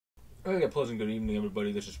Okay, pleasant good evening,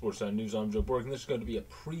 everybody. This is Sportsline News. I'm Joe Borg, and this is going to be a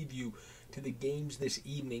preview to the games this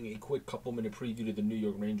evening. A quick couple-minute preview to the New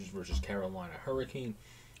York Rangers versus Carolina Hurricane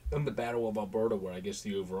and the Battle of Alberta, where I guess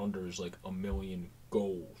the over-under is like 1 million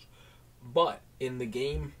goals. But in the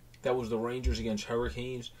game that was the Rangers against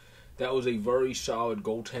Hurricanes, that was a very solid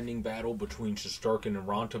goaltending battle between Shesterkin and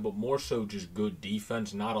Ronta, but more so just good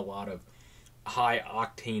defense, not a lot of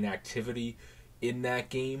high-octane activity in that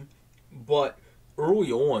game. But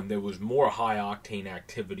early on, there was more high-octane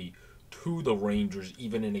activity to the Rangers,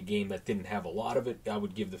 even in a game that didn't have a lot of it. I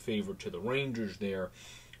would give the favor to the Rangers there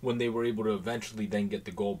when they were able to eventually then get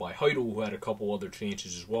the goal by Heidel, who had a couple other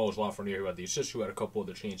chances, as well as Lafreniere, who had the assist, who had a couple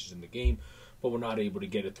other chances in the game, but were not able to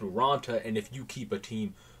get it through Ronta. And if you keep a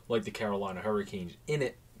team like the Carolina Hurricanes in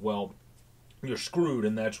it, well, you're screwed,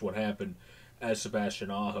 and that's what happened as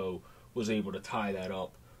Sebastian Aho was able to tie that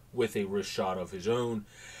up with a wrist shot of his own.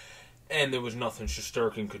 And there was nothing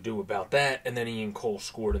Shesterkin could do about that. And then Ian Cole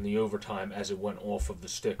scored in the overtime as it went off of the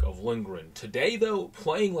stick of Lindgren. Today, though,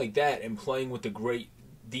 playing like that and playing with the great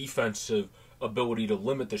defensive ability to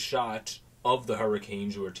limit the shots of the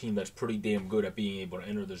Hurricanes, who are a team that's pretty damn good at being able to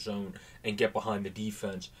enter the zone and get behind the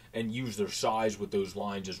defense and use their size with those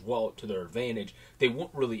lines as well to their advantage, they weren't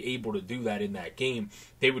really able to do that in that game.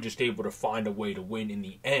 They were just able to find a way to win in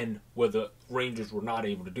the end, where the Rangers were not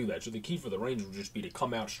able to do that. So the key for the Rangers would just be to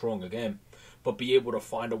come out strong again, but be able to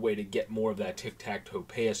find a way to get more of that tic-tac-toe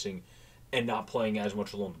passing and not playing as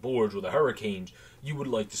much along the boards. With the Hurricanes, you would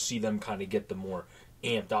like to see them kind of get the more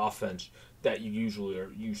amped offense that you usually are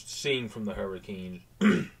used to seeing from the Hurricanes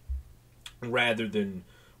rather than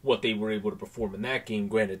what they were able to perform in that game.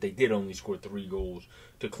 Granted, they did only score 3 goals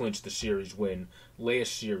to clinch the series win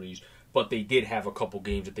last series, but they did have a couple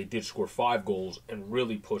games that they did score 5 goals and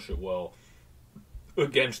really push it well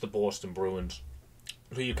against the Boston Bruins.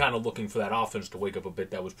 So you're kind of looking for that offense to wake up a bit.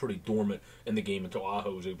 That was pretty dormant in the game until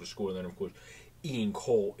Aho was able to score. And then, of course, Ian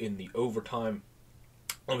Cole in the overtime.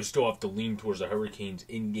 I would still have to lean towards the Hurricanes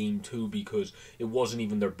in Game 2 because it wasn't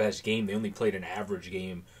even their best game. They only played an average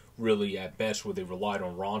game, really, at best, where they relied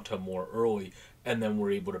on Ronta more early and then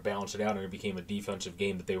were able to balance it out, and it became a defensive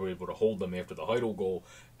game that they were able to hold them after the Heidel goal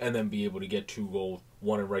and then be able to get 2 goals,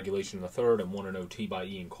 1 in regulation in the third and 1 in OT by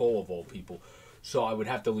Ian Cole, of all people. So I would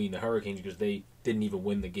have to lean the Hurricanes because they didn't even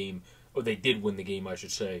win the game, or they did win the game, I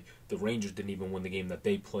should say. The Rangers didn't even win the game that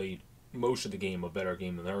they played. Most of the game, a better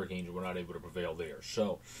game than the Hurricanes, were not able to prevail there.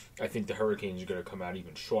 So I think the Hurricanes are going to come out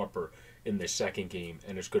even sharper in this second game,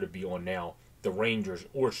 and it's going to be on now the Rangers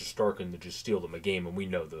or Shesterkin to just steal them a game, and we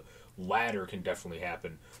know the latter can definitely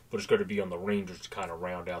happen, but it's going to be on the Rangers to kind of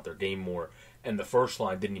round out their game more. And the first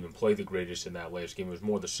line didn't even play the greatest in that last game. It was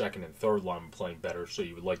more the second and third line playing better, so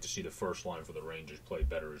you would like to see the first line for the Rangers play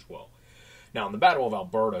better as well. Now, in the Battle of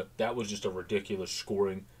Alberta, that was just a ridiculous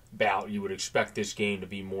scoring bout. You would expect this game to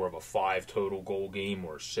be more of a 5 total goal game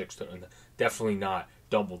or 6 definitely not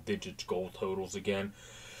double digits goal totals again.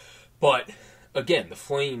 But again, the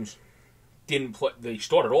Flames didn't play. They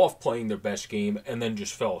started off playing their best game and then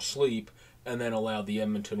just fell asleep and then allowed the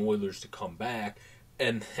Edmonton Oilers to come back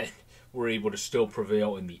and then were able to still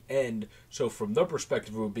prevail in the end. So from their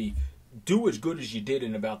perspective, it would be do as good as you did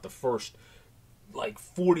in about the first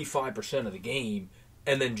 45% of the game,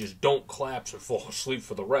 and then just don't collapse or fall asleep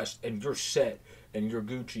for the rest, and you're set, and you're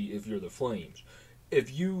Gucci if you're the Flames.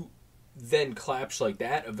 If you then collapse like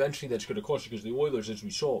that, eventually that's going to cost you, because the Oilers, as we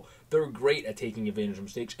saw, they're great at taking advantage of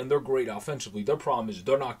mistakes, and they're great offensively. Their problem is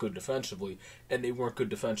they're not good defensively, and they weren't good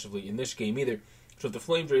defensively in this game either. So if the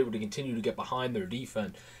Flames are able to continue to get behind their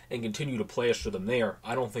defense and continue to plaster them there,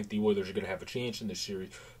 I don't think the Oilers are going to have a chance in this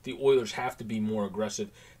series. The Oilers have to be more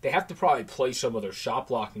aggressive. They have to probably play some of their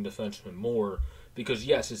shot-blocking defensemen more, because,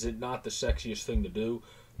 yes, is it not the sexiest thing to do?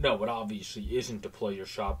 No, it obviously isn't to play your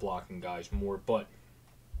shot-blocking guys more, but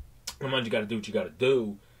sometimes you got to do what you got to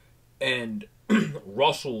do, and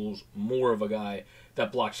Russell's more of a guy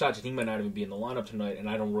that blocks shots, and he might not even be in the lineup tonight, and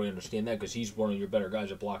I don't really understand that because he's one of your better guys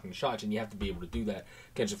at blocking shots, and you have to be able to do that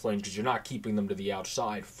against the Flames because you're not keeping them to the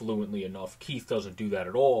outside fluently enough. Keith doesn't do that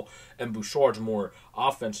at all, and Bouchard's more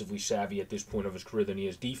offensively savvy at this point of his career than he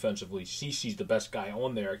is defensively. Cece's the best guy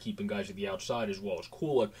on there, keeping guys at the outside, as well as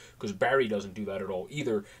Kulik, because Barry doesn't do that at all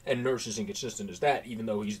either, and Nurse is inconsistent as that, even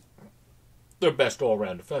though he's their best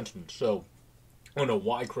all-around defenseman. So I don't know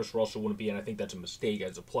why Chris Russell wouldn't be, and I think that's a mistake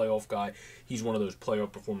as a playoff guy. He's one of those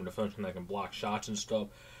playoff performing defensemen that can block shots and stuff,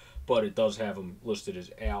 but it does have him listed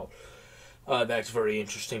as out. That's very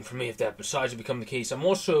interesting for me if that besides to become the case. I'm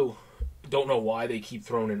also don't know why they keep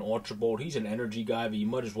throwing in Archibald. He's an energy guy, but you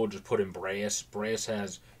might as well just put in Brass. Brass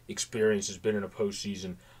has experience, has been in a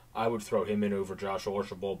postseason. I would throw him in over Josh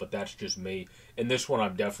Archibald, but that's just me. In this one,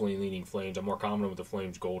 I'm definitely leaning Flames. I'm more confident with the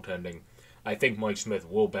Flames goaltending. I think Mike Smith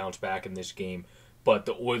will bounce back in this game, but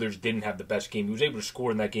the Oilers didn't have the best game. He was able to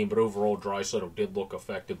score in that game, but overall, Draisaitl did look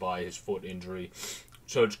affected by his foot injury.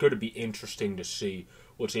 So it's going to be interesting to see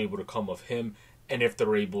what's able to come of him and if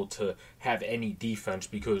they're able to have any defense,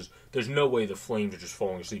 because there's no way the Flames are just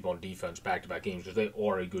falling asleep on defense back-to-back games, because they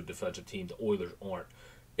are a good defensive team. The Oilers aren't.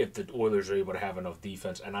 If the Oilers are able to have enough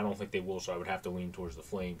defense, and I don't think they will, so I would have to lean towards the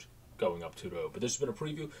Flames going up 2-0. But this has been a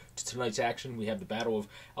preview to tonight's action. We have the Battle of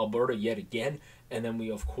Alberta yet again, and then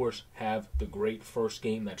we, of course, have the great first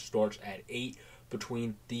game that starts at 8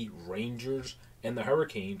 between the Rangers and the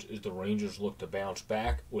Hurricanes, as the Rangers look to bounce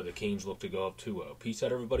back, or the Canes look to go up 2-0. Peace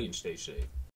out, everybody, and stay safe.